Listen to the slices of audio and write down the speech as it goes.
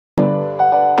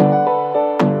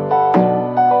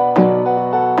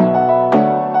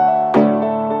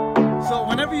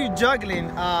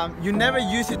juggling, you never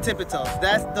use your tippy toes.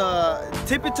 That's the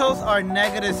tippy toes are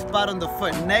negative spot on the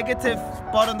foot. Negative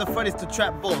spot on the foot is to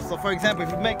trap balls. So for example,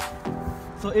 if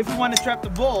you want to trap the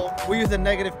ball, we use the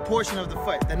negative portion of the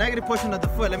foot. The negative portion of the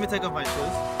foot, let me take off my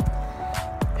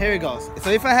shoes. Here it goes. So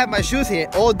if I have my shoes here,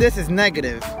 all this is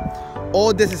negative.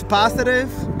 All this is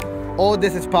positive. All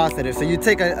this is positive. So you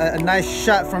take a nice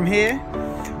shot from here.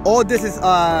 All this is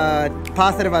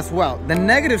positive as well. The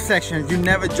negative sections, you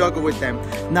never juggle with them.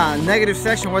 Now, negative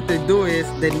section, what they do is,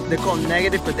 they call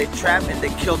negative, but they trap and they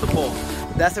kill the ball.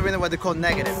 That's the reason why they call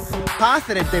negative.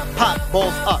 Positive, they pop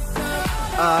balls up.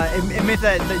 It means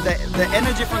that the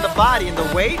energy from the body and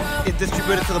the weight is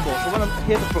distributed to the ball. So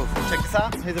here's the proof. Check this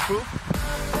out. Here's the proof.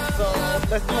 So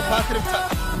let's do a positive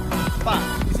touch. Bam.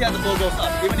 You see how the ball goes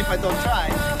up. Even if I don't try,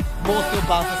 ball still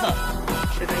bounces up.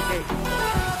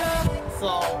 So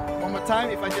one more time.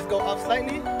 If I just go up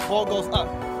slightly, ball goes up.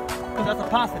 Because that's a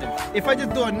positive. If I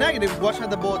just do a negative, watch how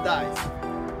the ball dies.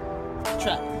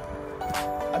 Trap.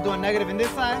 I do a negative in this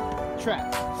side.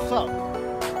 Trap. So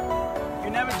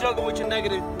you never juggle with your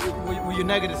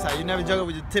negative side. You never juggle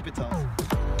with your tippy toes.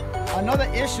 Another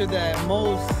issue that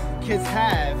most kids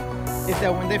have is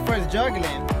that when they first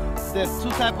juggling, there's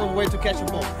two types of ways to catch a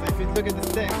ball. So if you look at the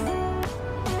sticks,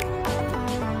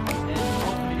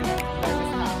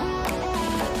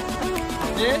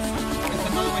 this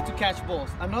is another way to catch balls.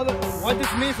 What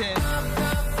this means is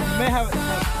you may have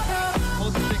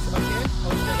hold the sticks up here,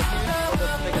 hold the stick up here, hold the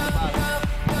stick at the bottom.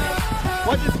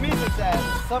 What this means is that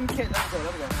some kids,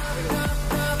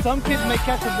 some kids may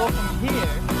catch a ball from here,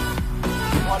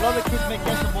 while other kids may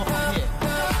catch a ball from here.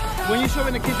 When you're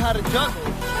showing the kid how to juggle,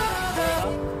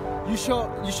 you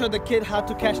show the kid how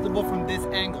to catch the ball from this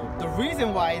angle. The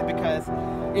reason why is because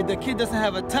if the kid doesn't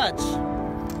have a touch,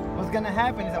 what's gonna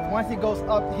happen is that once he goes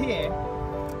up here,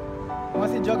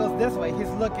 once he juggles this way, he's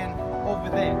looking over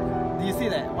there. Do you see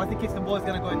that? Once he kicks the ball, it's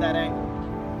gonna go in that angle.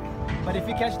 But if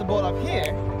you catch the ball up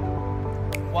here,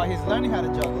 while he's learning how to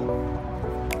juggle,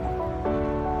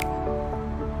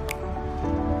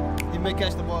 he may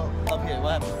catch the ball up here.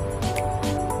 What happens?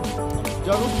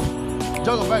 Juggle?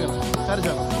 Juggle regular. Try to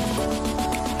juggle.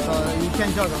 So you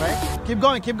can't juggle, right? Keep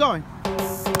going, keep going.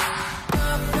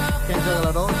 Can't juggle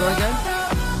at all. Go again.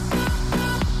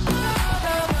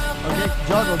 Okay,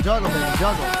 juggle, baby,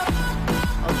 juggle.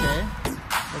 Okay.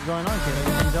 What's going on, kid?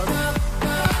 You can juggle.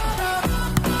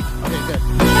 Okay,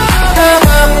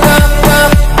 good.